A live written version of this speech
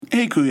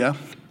Hey, Kuya.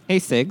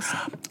 Hey, Sigs.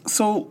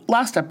 So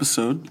last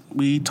episode,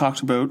 we talked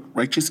about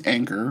righteous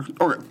anger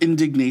or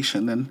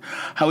indignation and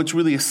how it's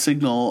really a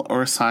signal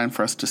or a sign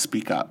for us to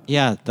speak up.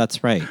 Yeah,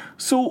 that's right.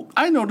 So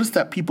I noticed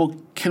that people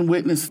can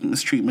witness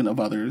mistreatment of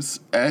others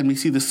and we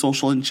see the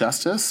social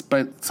injustice,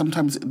 but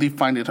sometimes they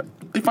find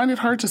it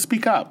hard to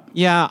speak up.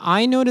 Yeah,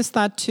 I noticed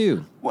that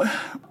too.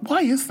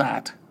 Why is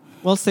that?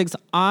 Well, Sigs,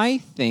 I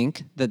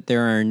think that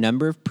there are a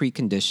number of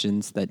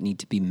preconditions that need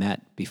to be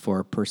met before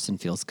a person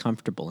feels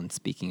comfortable in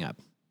speaking up.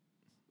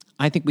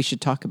 I think we should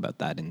talk about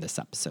that in this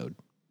episode.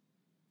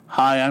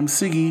 Hi, I'm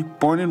Sigi,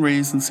 born and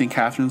raised in St.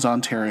 Catharines,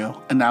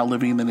 Ontario, and now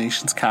living in the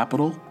nation's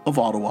capital of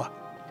Ottawa.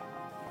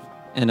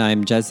 And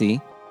I'm Jezzie,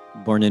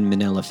 born in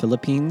Manila,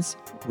 Philippines,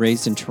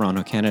 raised in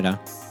Toronto,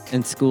 Canada,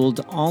 and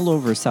schooled all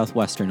over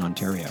southwestern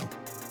Ontario.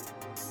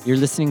 You're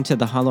listening to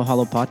the Halo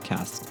Halo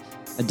podcast,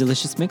 a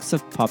delicious mix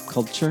of pop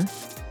culture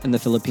and the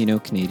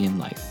Filipino-Canadian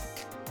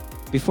life.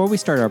 Before we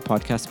start our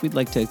podcast, we'd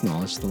like to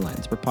acknowledge the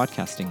lands we're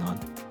podcasting on.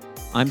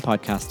 I'm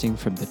podcasting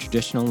from the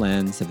traditional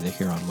lands of the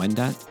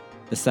Huron-Wendat,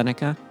 the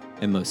Seneca,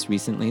 and most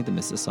recently, the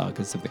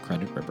Mississaugas of the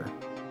Credit River.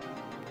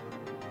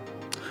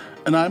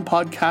 And I'm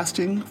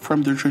podcasting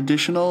from the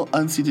traditional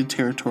unceded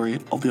territory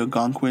of the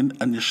Algonquin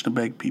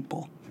Anishinaabe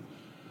people.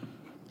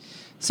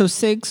 So,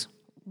 Sigs,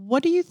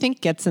 what do you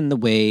think gets in the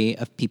way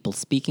of people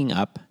speaking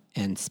up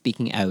and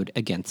speaking out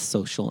against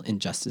social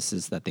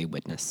injustices that they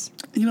witness?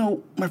 You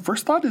know, my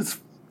first thought is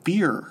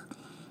fear.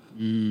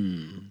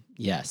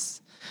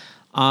 Yes.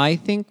 I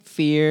think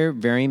fear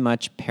very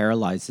much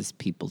paralyzes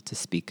people to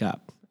speak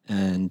up.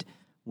 And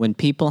when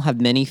people have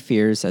many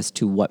fears as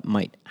to what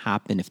might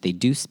happen if they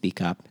do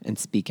speak up and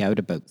speak out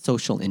about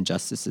social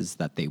injustices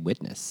that they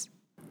witness.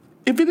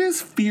 If it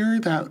is fear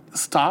that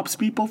stops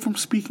people from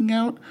speaking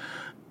out,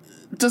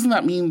 doesn't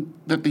that mean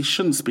that they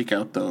shouldn't speak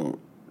out though,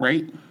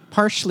 right?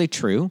 Partially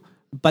true,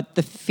 but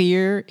the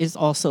fear is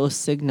also a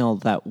signal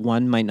that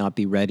one might not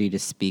be ready to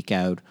speak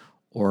out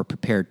or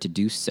prepared to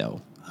do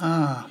so.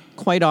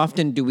 Quite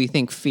often do we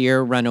think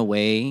fear run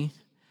away.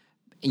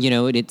 You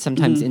know, it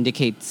sometimes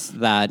indicates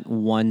that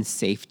one's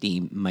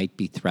safety might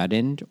be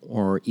threatened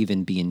or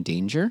even be in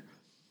danger.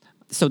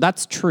 So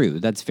that's true.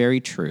 That's very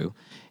true.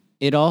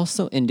 It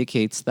also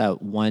indicates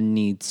that one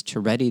needs to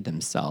ready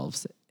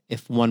themselves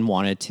if one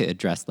wanted to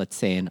address, let's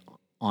say, an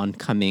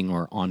oncoming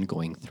or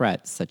ongoing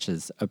threat, such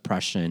as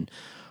oppression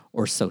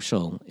or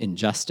social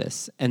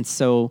injustice. And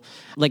so,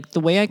 like,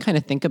 the way I kind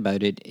of think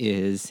about it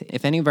is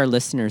if any of our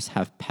listeners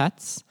have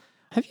pets,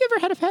 have you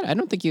ever had a pet? I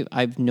don't think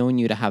I've known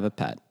you to have a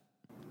pet.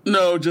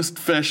 No, just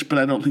fish, but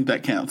I don't think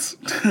that counts.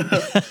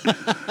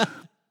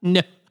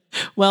 No.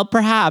 Well,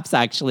 perhaps,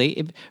 actually.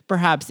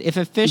 If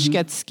a fish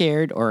gets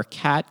scared or a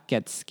cat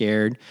gets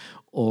scared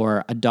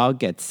or a dog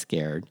gets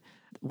scared,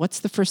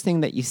 what's the first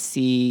thing that you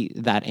see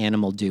that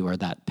animal do or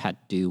that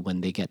pet do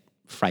when they get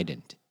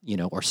frightened,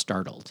 or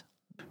startled?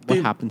 What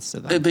happens to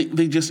them?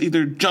 They just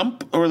either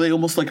jump or they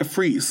almost like a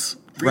freeze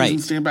Right.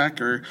 and stand back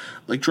or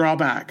like draw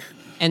back.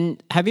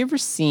 And have you ever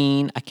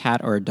seen a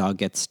cat or a dog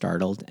get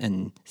startled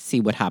and see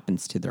what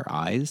happens to their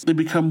eyes? They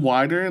become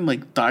wider and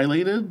like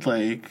dilated,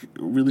 like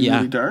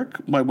really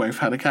dark. My wife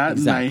had a cat,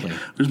 Exactly. and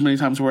there's many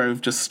times where I've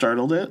just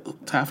startled it,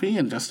 Taffy,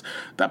 and just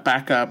that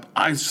back up,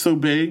 eyes so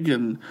big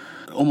and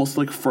almost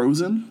like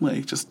frozen,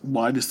 like just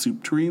wide as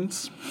soup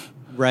tureens.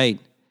 Right.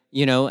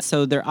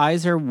 So their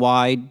eyes are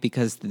wide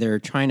because they're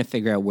trying to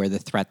figure out where the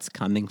threat's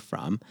coming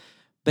from.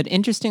 But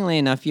interestingly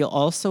enough, you'll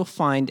also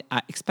find,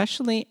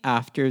 especially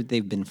after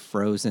they've been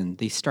frozen,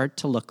 they start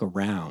to look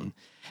around.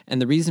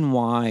 And the reason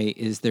why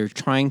is they're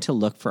trying to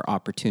look for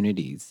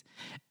opportunities.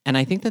 And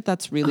I think that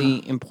that's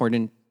really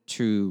important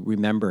to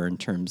remember in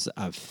terms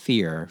of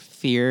fear.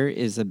 Fear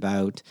is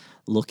about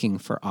looking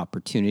for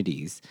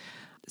opportunities.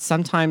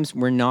 Sometimes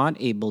we're not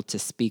able to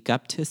speak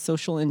up to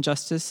social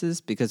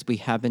injustices because we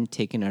haven't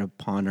taken it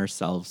upon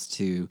ourselves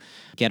to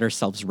get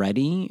ourselves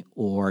ready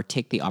or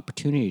take the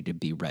opportunity to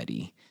be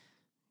ready.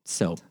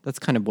 So that's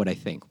kind of what I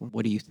think.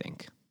 What do you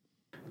think?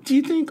 Do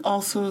you think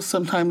also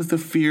sometimes the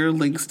fear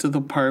links to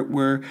the part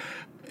where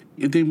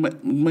they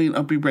might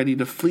not be ready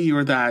to flee,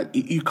 or that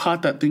you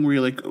caught that thing where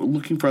you're like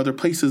looking for other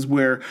places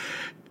where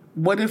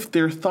what if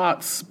their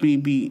thoughts may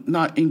be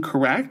not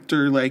incorrect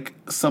or like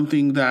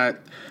something that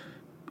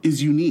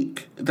is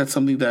unique? That's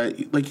something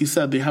that, like you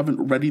said, they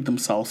haven't readied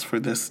themselves for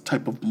this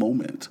type of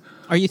moment.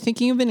 Are you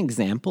thinking of an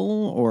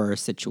example or a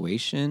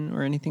situation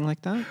or anything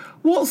like that?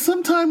 Well,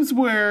 sometimes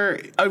where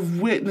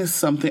I've witnessed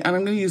something, and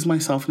I'm going to use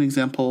myself an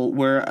example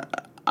where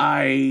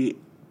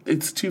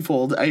it's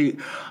twofold. I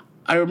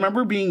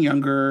remember being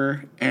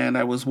younger and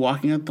I was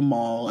walking at the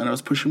mall and I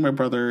was pushing my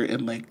brother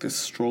in like this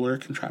stroller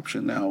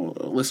contraption. Now,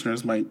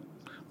 listeners my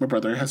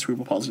brother has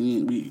cerebral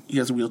palsy. He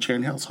has a wheelchair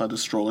and he also had a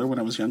stroller when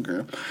I was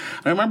younger.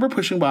 I remember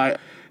pushing by.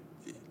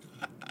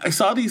 I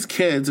saw these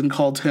kids and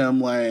called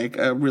him like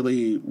a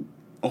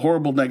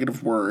horrible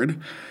negative word,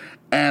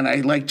 and I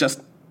like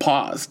just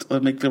paused.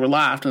 Like they were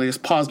laughed, and I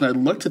just paused and I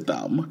looked at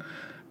them,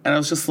 and I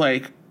was just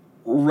like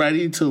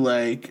ready to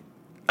like.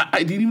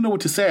 I didn't even know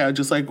what to say. I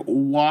just like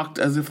walked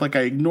as if like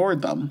I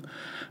ignored them,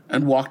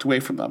 and walked away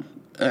from them.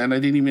 And I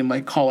didn't even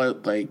like call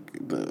out like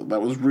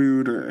that was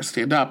rude or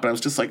stand up, but I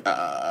was just like,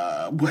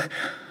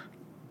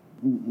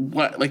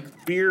 what?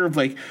 Like fear of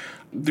like,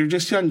 they're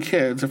just young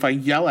kids. If I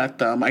yell at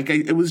them, like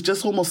it was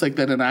just almost like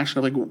that in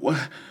action of like,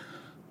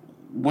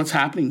 what's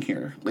happening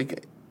here?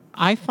 Like,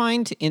 I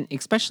find,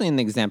 especially in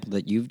the example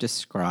that you've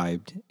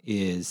described,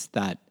 is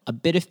that a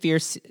bit of fear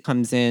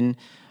comes in,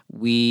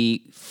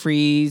 we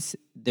freeze,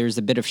 there's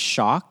a bit of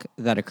shock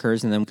that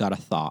occurs, and then we got to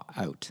thaw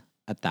out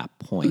at that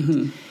point.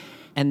 Mm-hmm.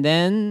 And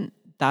then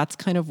that's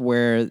kind of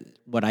where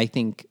what I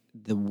think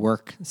the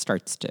work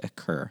starts to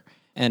occur.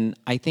 And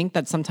I think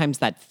that sometimes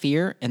that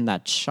fear and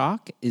that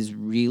shock is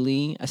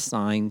really a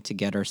sign to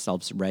get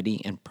ourselves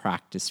ready and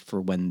practice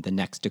for when the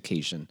next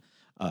occasion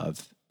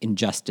of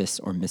injustice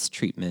or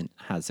mistreatment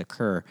has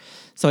occurred.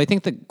 So I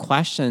think the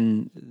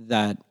question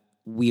that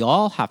we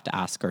all have to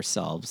ask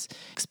ourselves,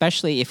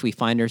 especially if we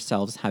find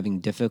ourselves having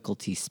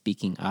difficulty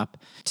speaking up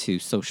to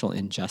social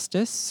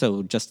injustice,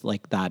 so just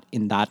like that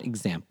in that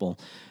example,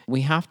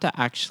 we have to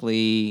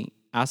actually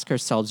ask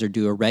ourselves or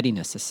do a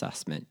readiness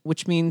assessment,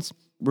 which means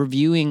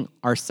reviewing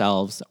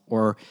ourselves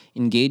or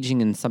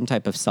engaging in some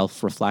type of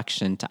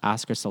self-reflection to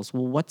ask ourselves,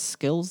 well, what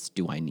skills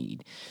do I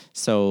need?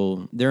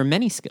 So there are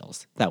many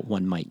skills that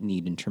one might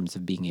need in terms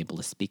of being able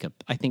to speak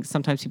up. I think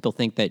sometimes people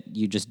think that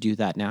you just do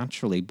that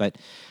naturally, but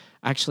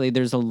actually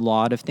there's a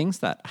lot of things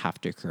that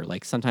have to occur.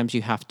 Like sometimes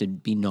you have to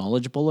be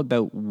knowledgeable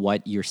about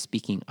what you're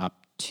speaking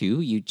up to.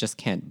 You just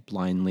can't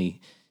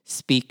blindly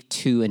speak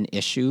to an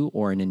issue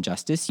or an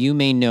injustice. You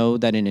may know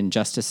that an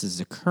injustice is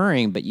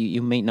occurring, but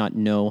you may not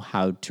know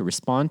how to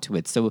respond to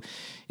it. So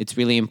it's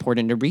really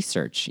important to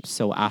research.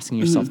 So asking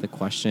yourself the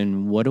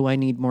question, what do I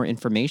need more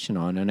information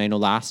on? And I know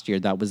last year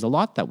that was a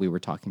lot that we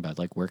were talking about,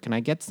 like where can I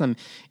get some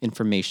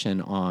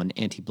information on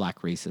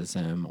anti-Black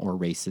racism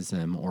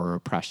or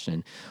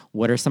oppression?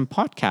 What are some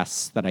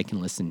podcasts that I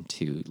can listen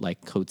to,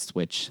 like Code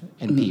Switch,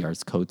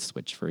 NPR's Code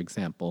Switch, for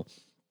example?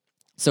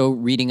 So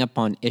reading up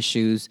on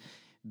issues,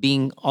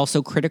 being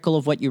also critical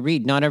of what you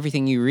read. Not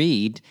everything you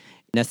read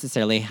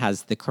necessarily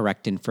has the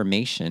correct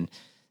information.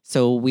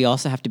 So we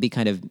also have to be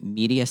kind of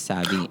media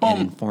savvy and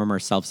inform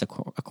ourselves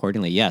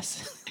accordingly.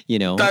 Yes. You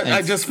know,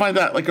 I just find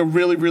that like a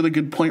really, really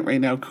good point right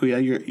now,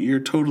 Kuya. You're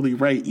totally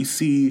right. You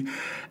see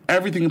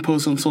everything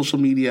posted on social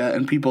media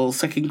and people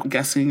second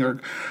guessing or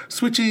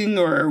switching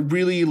or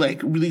really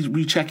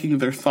rechecking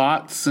their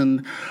thoughts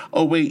and,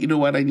 oh, wait, you know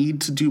what? I need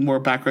to do more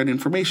background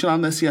information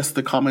on this. Yes,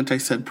 the comment I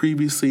said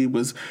previously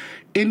was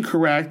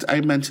incorrect.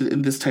 I meant it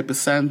in this type of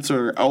sense.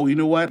 Or, oh, you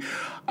know what?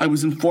 I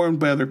was informed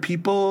by other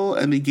people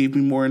and they gave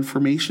me more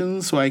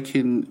information so I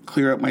can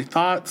clear up my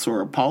thoughts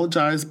or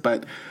apologize,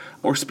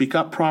 or speak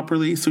up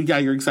properly. So yeah,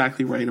 you're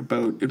exactly right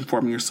about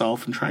informing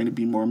yourself and trying to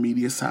be more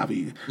media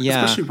savvy,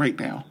 especially right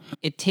now.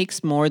 It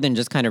takes more than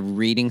just kind of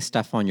reading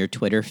stuff on your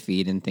Twitter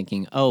feed and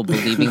thinking, oh,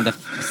 believing the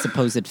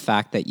supposed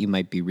fact that you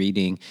might be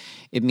reading.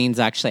 It means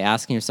actually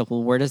asking yourself,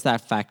 well, where does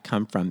that fact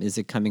come from? Is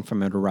it coming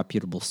from a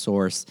reputable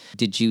source?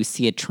 Did you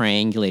see it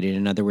triangulated?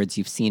 In other words,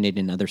 you've seen it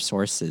in other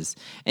sources.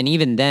 And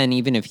even then,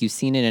 even if you've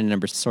seen it in a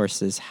number of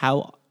sources,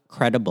 how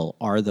credible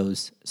are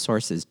those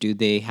sources? Do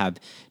they have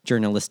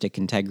journalistic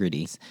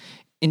integrities?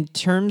 In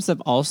terms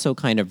of also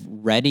kind of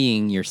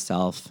readying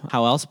yourself,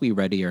 how else we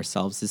ready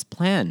ourselves is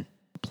plan.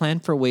 Plan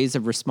for ways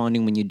of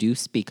responding when you do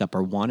speak up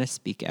or want to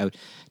speak out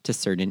to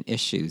certain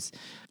issues.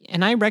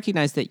 And I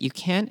recognize that you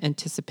can't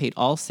anticipate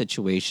all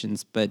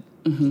situations, but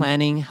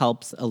planning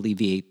helps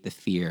alleviate the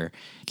fear.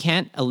 You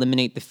can't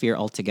eliminate the fear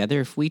altogether.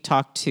 If we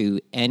talk to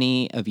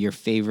any of your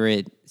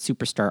favorite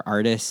superstar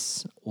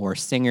artists or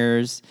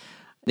singers,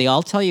 they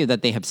all tell you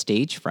that they have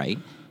stage fright.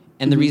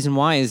 And the reason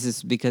why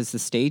is because the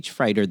stage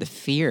fright or the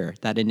fear,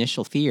 that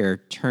initial fear,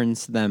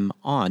 turns them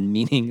on,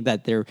 meaning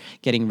that they're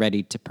getting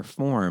ready to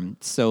perform.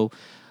 So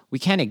we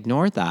can't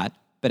ignore that.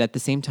 But at the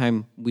same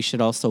time, we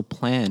should also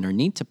plan or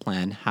need to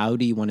plan, how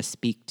do you want to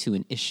speak to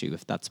an issue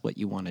if that's what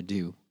you want to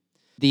do?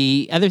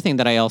 The other thing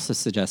that I also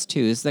suggest too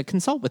is that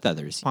consult with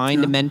others.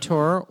 Find a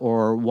mentor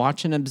or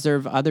watch and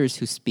observe others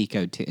who speak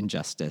out to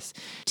injustice.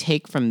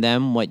 Take from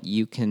them what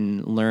you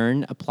can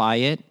learn, apply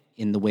it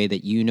in the way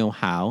that you know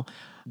how.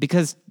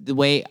 Because the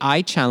way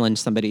I challenge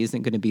somebody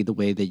isn't going to be the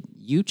way that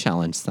you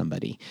challenge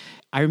somebody.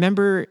 I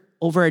remember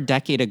over a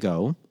decade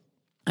ago,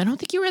 I don't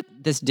think you were at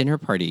this dinner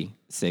party,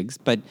 Sigs,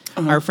 but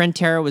our friend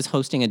Tara was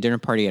hosting a dinner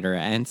party at her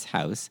aunt's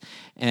house.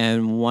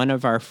 And one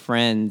of our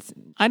friends,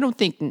 I don't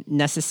think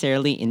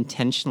necessarily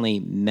intentionally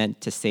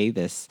meant to say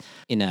this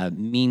in a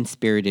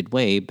mean-spirited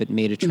way, but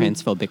made a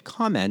transphobic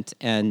comment.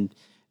 And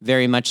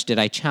very much did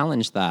I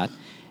challenge that.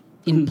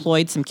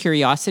 Employed some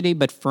curiosity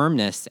but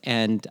firmness,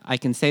 and I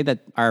can say that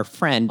our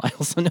friend, I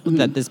also know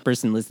that this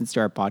person listens to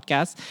our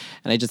podcast,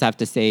 and I just have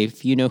to say,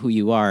 if you know who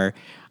you are,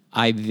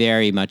 I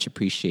very much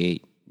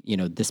appreciate,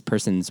 this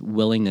person's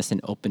willingness and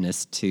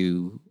openness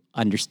to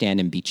understand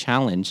and be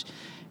challenged.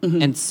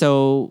 And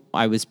so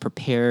I was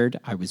prepared,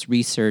 I was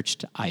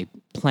researched, I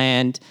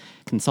planned,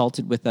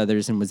 consulted with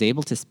others, and was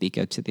able to speak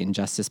out to the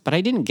injustice. But I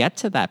didn't get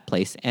to that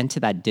place and to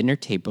that dinner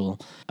table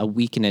a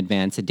week in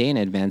advance, a day in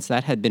advance.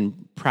 That had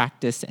been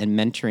practice and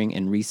mentoring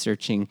and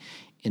researching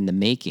in the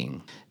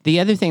making. The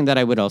other thing that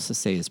I would also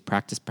say is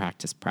practice,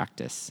 practice,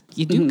 practice.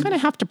 You do kind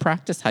of have to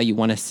practice how you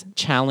want to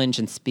challenge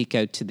and speak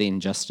out to the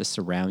injustice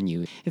around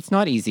you. It's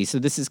not easy. So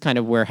this is kind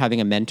of where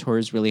having a mentor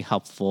is really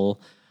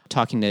helpful,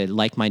 talking to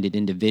like-minded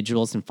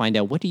individuals and find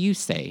out, what do you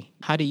say?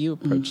 How do you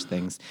approach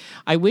things?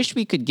 I wish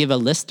we could give a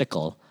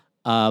listicle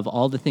of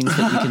all the things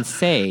that you can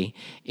say.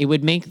 It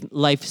would make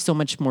life so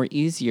much more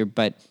easier,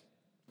 but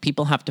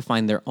people have to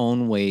find their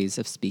own ways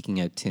of speaking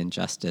out to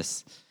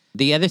injustice.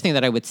 The other thing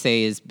that I would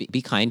say is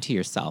be kind to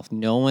yourself.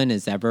 No one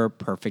is ever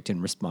perfect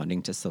in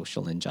responding to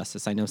social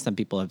injustice. I know some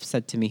people have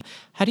said to me,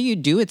 how do you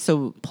do it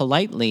so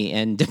politely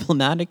and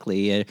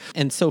diplomatically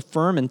and so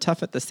firm and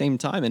tough at the same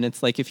time? And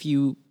it's like, if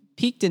you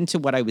peeked into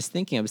what I was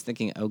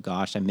thinking, oh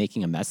gosh, I'm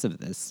making a mess of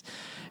this.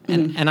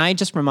 And I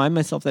just remind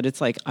myself that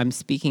it's like I'm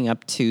speaking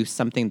up to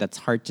something that's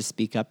hard to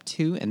speak up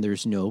to, and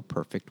there's no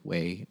perfect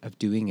way of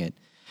doing it.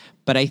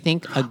 But I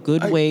think a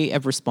good way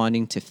of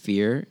responding to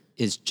fear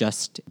is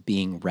just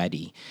being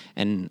ready.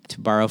 And to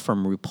borrow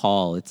from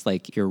RuPaul, it's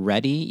like, you're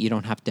ready, you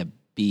don't have to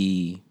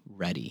be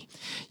ready.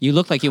 You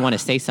look like you want to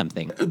say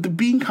something. The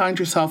being kind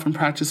to yourself and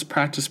practice,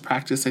 practice,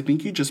 practice, I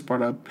think you just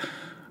brought up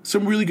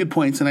some really good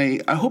points, and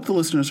I hope the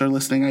listeners are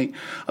listening. I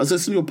was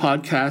listening to a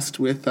podcast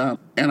with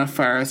Anna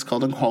Faris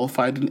called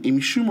Unqualified, and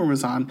Amy Schumer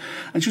was on,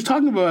 and she was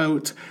talking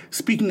about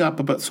speaking up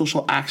about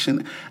social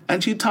action,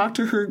 and she talked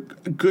to her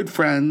good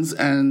friends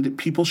and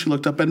people she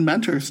looked up and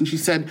mentors, and she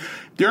said,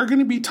 there are going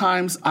to be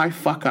times I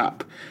fuck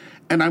up,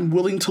 and I'm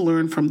willing to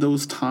learn from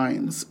those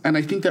times. And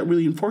I think that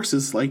really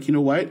enforces, like, you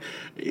know what?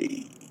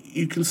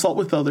 You consult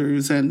with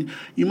others, and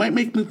you might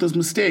make those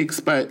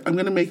mistakes, but I'm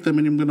going to make them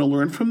and I'm going to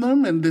learn from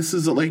them. And this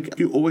is, like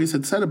you always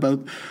had said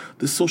about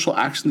the social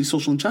action, the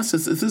social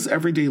injustice, this is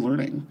everyday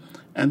learning,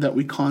 and that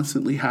we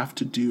constantly have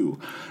to do.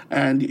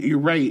 And you're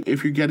right,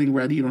 if you're getting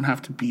ready, you don't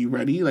have to be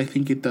ready. I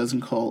think it does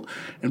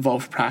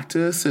involve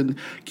practice and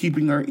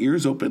keeping our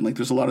ears open. Like,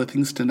 there's a lot of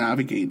things to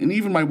navigate. And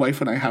even my wife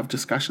and I have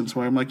discussions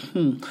where I'm like,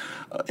 in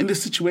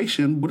this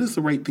situation, what is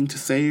the right thing to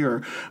say,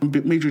 or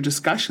major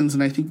discussions.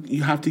 And I think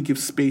you have to give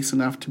space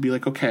enough to be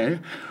like, okay,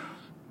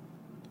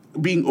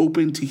 being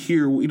open to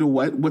hear, you know,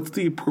 what's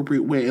the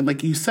appropriate way. And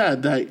like you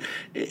said, that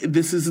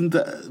this isn't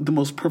the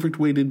most perfect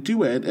way to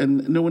do it,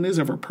 and no one is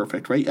ever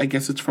perfect, right? I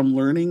guess it's from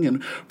learning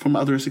and from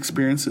others'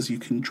 experiences you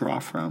can draw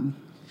from.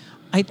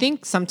 I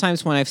think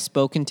sometimes when I've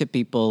spoken to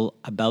people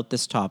about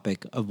this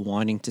topic of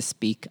wanting to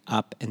speak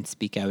up and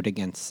speak out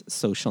against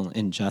social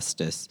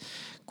injustice,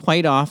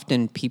 quite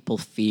often people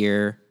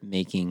fear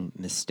making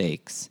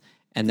mistakes.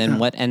 And then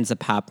what ends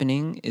up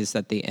happening is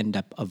that they end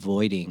up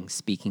avoiding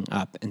speaking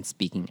up and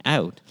speaking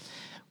out,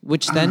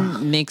 which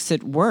then makes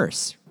it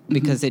worse,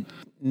 because it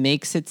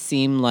makes it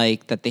seem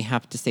like that they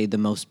have to say the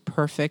most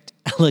perfect,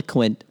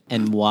 eloquent,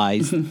 and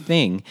wise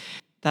thing.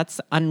 That's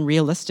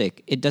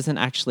unrealistic. It doesn't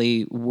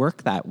actually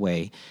work that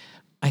way.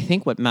 I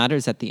think what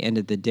matters at the end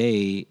of the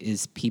day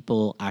is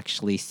people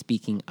actually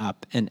speaking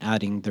up and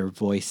adding their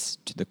voice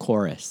to the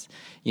chorus.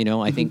 You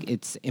know, I think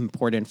it's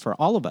important for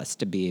all of us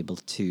to be able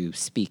to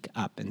speak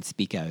up and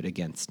speak out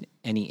against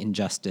any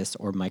injustice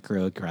or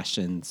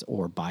microaggressions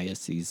or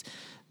biases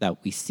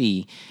that we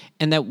see,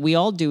 and that we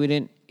all do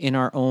it in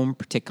our own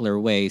particular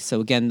way.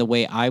 So again, the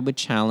way I would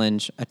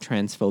challenge a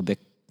transphobic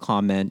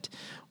comment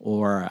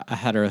or a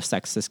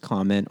heterosexist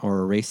comment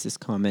or a racist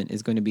comment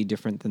is going to be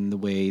different than the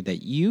way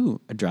that you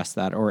address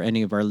that, or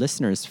any of our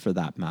listeners for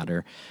that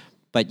matter.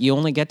 But you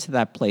only get to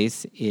that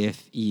place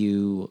if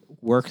you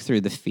work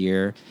through the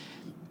fear,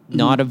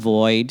 not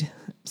avoid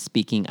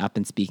speaking up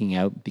and speaking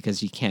out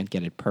because you can't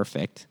get it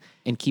perfect,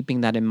 and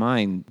keeping that in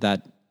mind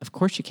that, of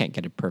course, you can't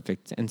get it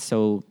perfect. And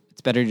so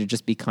it's better to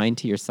just be kind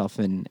to yourself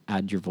and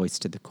add your voice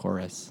to the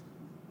chorus.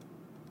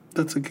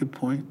 That's a good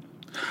point.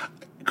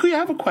 Kuya, I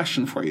have a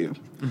question for you.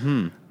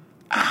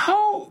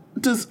 How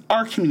does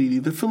our community,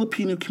 the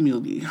Filipino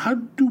community, how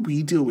do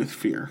we deal with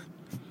fear?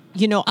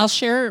 You know, I'll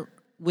share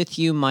with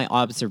you my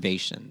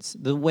observations.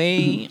 The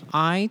way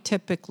I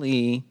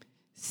typically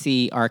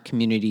see our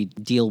community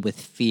deal with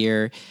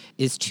fear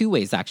is two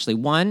ways, actually.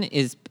 One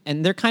is,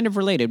 and they're kind of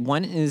related,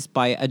 one is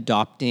by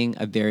adopting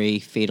a very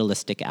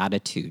fatalistic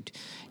attitude.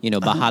 You know,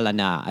 bahala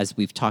na, as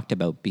we've talked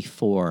about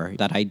before,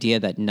 that idea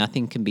that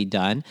nothing can be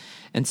done.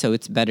 And so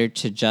it's better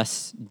to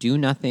just do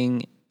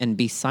nothing and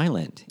be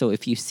silent. So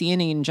if you see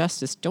any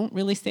injustice, don't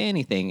really say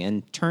anything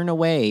and turn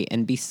away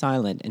and be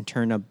silent and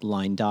turn a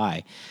blind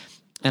eye.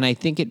 And I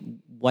think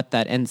what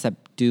that ends up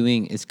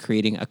doing is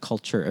creating a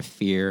culture of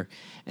fear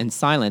and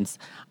silence.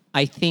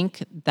 I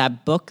think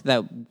that book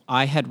that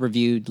I had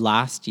reviewed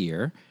last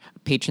year,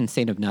 Patron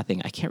Saint of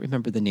Nothing, I can't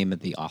remember the name of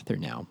the author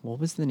now. What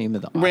was the name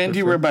of the author?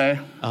 Randy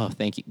Rebay. Oh,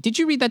 thank you. Did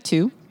you read that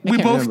too?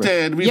 We both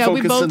did. We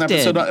focused an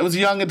episode on it. It was a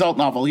young adult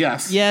novel,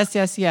 yes.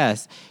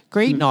 Yes.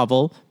 Great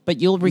novel.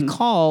 But you'll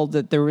recall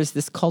that there was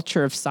this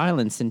culture of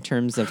silence in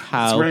terms of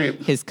how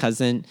his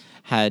cousin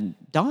had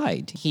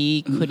died.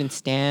 He couldn't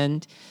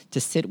stand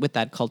to sit with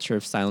that culture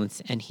of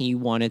silence, and he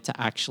wanted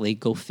to actually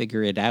go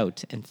figure it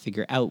out and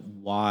figure out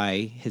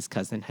why his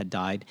cousin had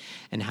died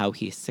and how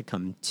he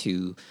succumbed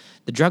to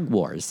the drug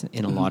wars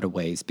in a lot of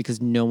ways,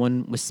 because no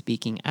one was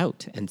speaking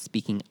out and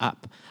speaking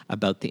up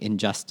about the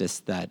injustice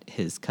that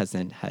his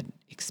cousin had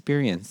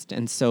experienced.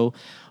 And so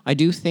I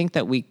do think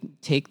that we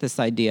take this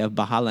idea of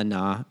bahala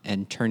na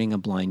and turning a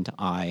blind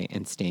eye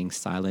and staying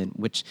silent,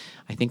 which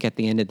I think at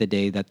the end of the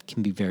day, that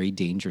can be very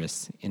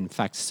dangerous. In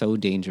fact, so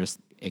dangerous,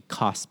 it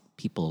costs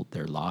people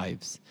their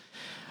lives.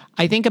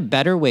 I think a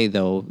better way,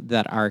 though,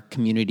 that our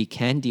community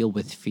can deal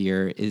with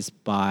fear is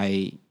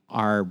by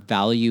our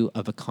value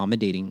of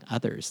accommodating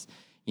others.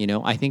 You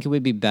know, I think it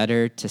would be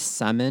better to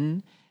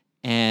summon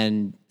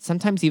and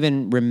sometimes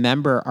even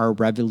remember our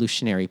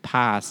revolutionary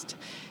past.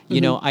 You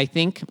know, I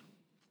think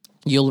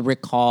you'll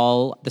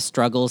recall the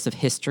struggles of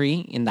history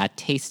in that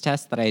taste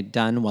test that I had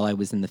done while I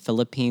was in the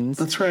Philippines.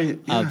 That's right.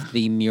 Yeah. Of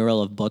the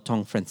mural of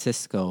Botong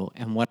Francisco.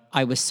 And what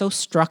I was so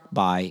struck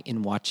by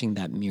in watching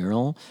that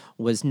mural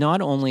was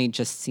not only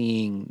just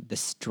seeing the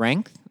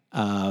strength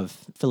of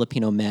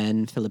Filipino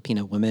men,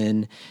 Filipino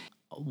women.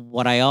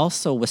 What I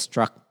also was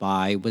struck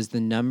by was the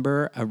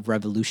number of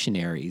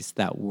revolutionaries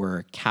that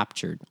were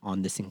captured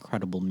on this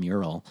incredible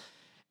mural.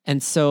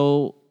 And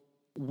so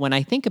when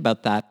I think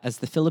about that, as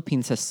the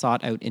Philippines has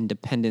sought out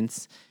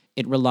independence,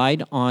 it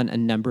relied on a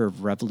number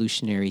of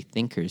revolutionary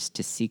thinkers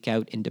to seek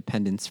out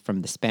independence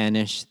from the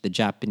Spanish, the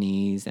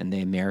Japanese, and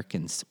the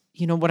Americans.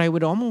 You know, what I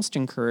would almost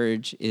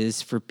encourage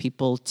is for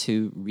people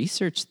to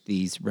research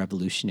these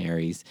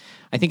revolutionaries.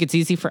 I think it's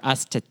easy for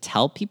us to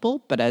tell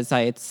people, but as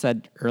I had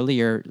said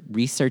earlier,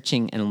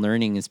 researching and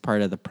learning is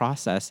part of the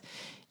process.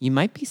 You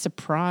might be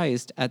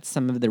surprised at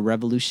some of the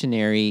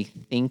revolutionary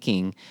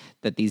thinking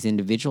that these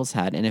individuals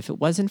had. And if it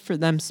wasn't for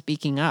them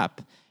speaking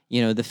up,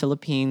 you know, the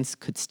Philippines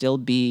could still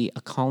be a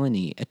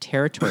colony, a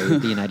territory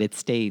of the United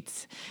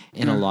States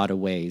in a lot of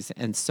ways.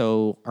 And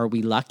so are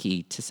we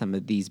lucky to some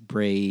of these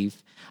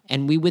brave,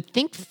 and we would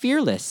think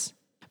fearless,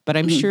 but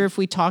I'm sure if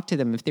we talked to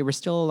them, if they were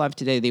still alive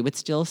today, they would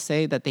still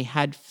say that they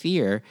had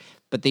fear,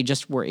 but they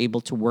just were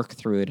able to work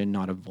through it and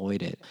not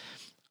avoid it.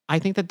 I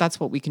think that that's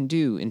what we can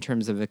do in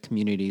terms of a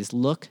community is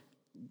look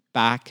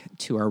back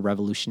to our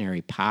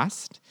revolutionary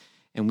past,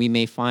 and we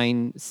may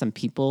find some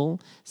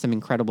people, some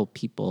incredible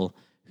people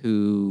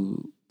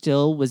who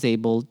still was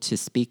able to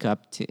speak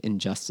up to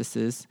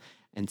injustices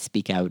and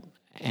speak out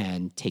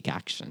and take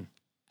action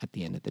at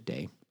the end of the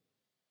day.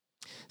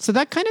 So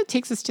that kind of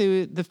takes us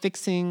to the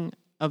fixing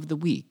of the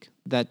week.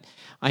 That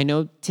I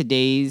know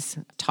today's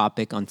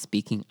topic on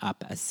speaking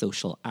up as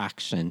social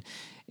action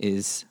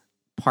is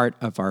part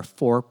of our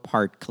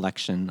 4-part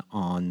collection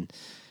on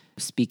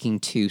speaking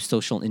to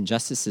social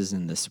injustices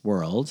in this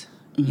world,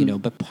 you know,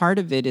 but part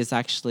of it is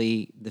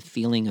actually the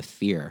feeling of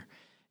fear.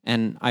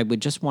 And I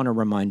would just want to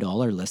remind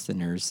all our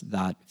listeners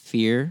that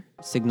fear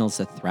signals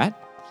a threat,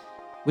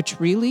 which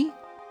really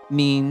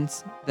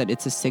means that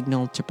it's a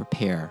signal to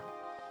prepare.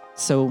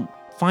 So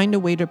find a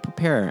way to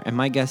prepare. And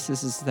my guess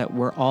is that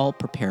we're all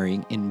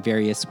preparing in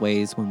various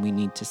ways when we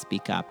need to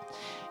speak up.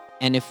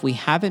 And if we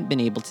haven't been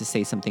able to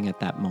say something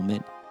at that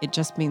moment, it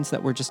just means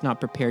that we're just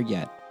not prepared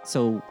yet.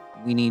 So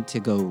we need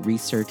to go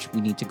research, we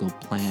need to go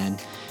plan,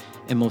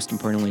 and most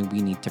importantly,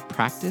 we need to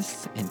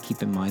practice and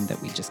keep in mind that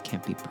we just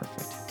can't be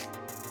perfect.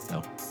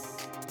 So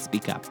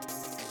speak up.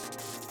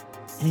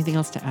 Anything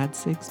else to add,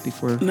 Sigs,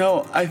 before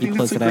No, I think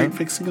it's a great out?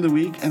 fixing of the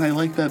week, and I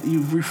like that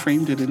you've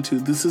reframed it into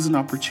this is an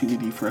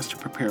opportunity for us to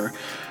prepare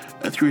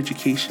through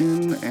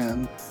education,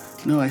 and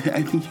no, I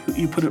think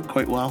you put it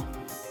quite well.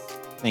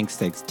 Thanks,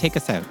 Sigs. Take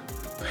us out.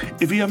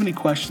 If you have any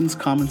questions,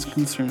 comments,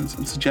 concerns,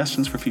 and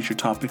suggestions for future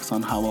topics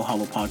on Halo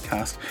Halo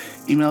Podcast,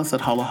 email us at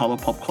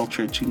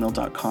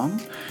halohalopopculture@gmail.com.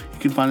 You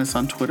can find us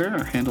on Twitter.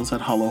 Our handle's at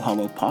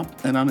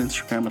halohalopop, and on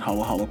Instagram at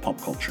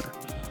halohalopopculture.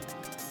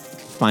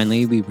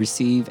 Finally, we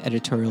receive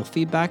editorial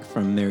feedback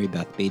from Mary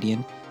Beth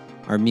Badian.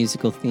 Our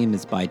musical theme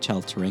is by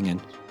Chel Turingen.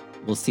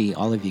 We'll see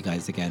all of you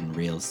guys again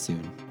real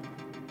soon.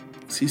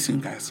 See you soon,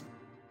 guys.